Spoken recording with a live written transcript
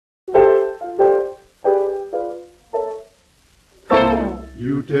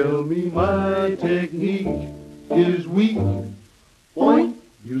You tell me my technique is weak. Point.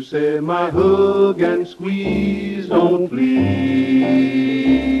 You say my hug and squeeze don't please.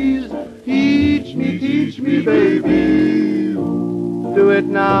 Teach me, baby. Do it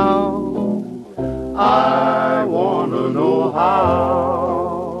now. I wanna know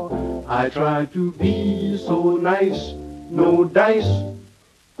how. I try to be so nice, no dice.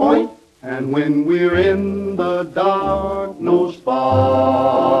 Point. And when we're in the dark, no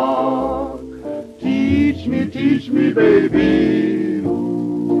spark. Teach me, baby.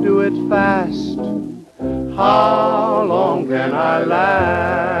 Do it fast. How long can I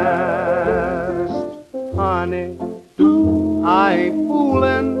last? Honey, I ain't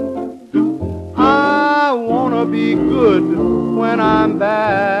fooling. I wanna be good when I'm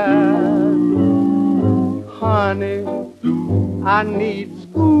bad. Honey, I need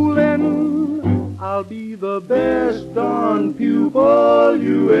schooling. I'll be the best darn pupil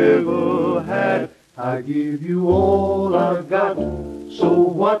you ever had. I give you all I've got, so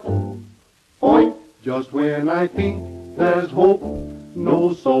what? Point. Just when I think there's hope,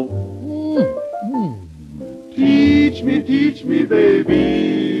 no soap. Teach me,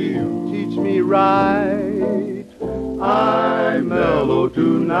 baby. Teach me right. I'm mellow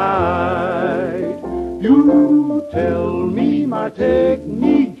tonight. You tell me my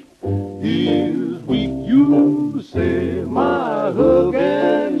technique is weak. You say my hug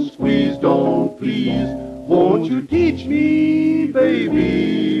and squeeze don't please. Won't you teach me,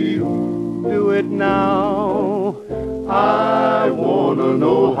 baby? Do it now. I wanna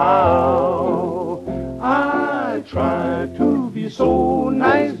know how. I try to be so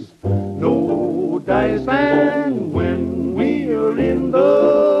nice, no dice, and when we're in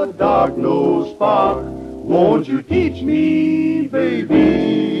the dark, no spark. Won't you teach me,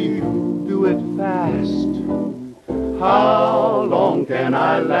 baby? Do it fast. How long can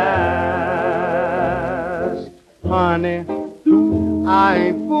I last? Honey, I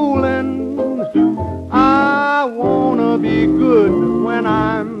ain't fooling. I wanna be good when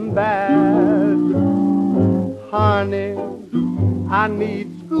I'm bad. Honey, I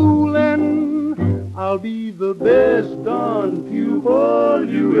need schooling. I'll be the best darn pupil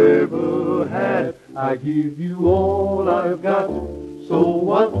you ever had. I give you all I've got, so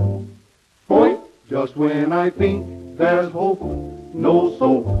what? Point. Just when I think there's hope, no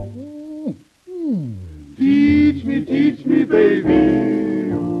soap. Teach me,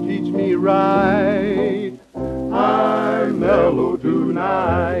 baby. Teach me right.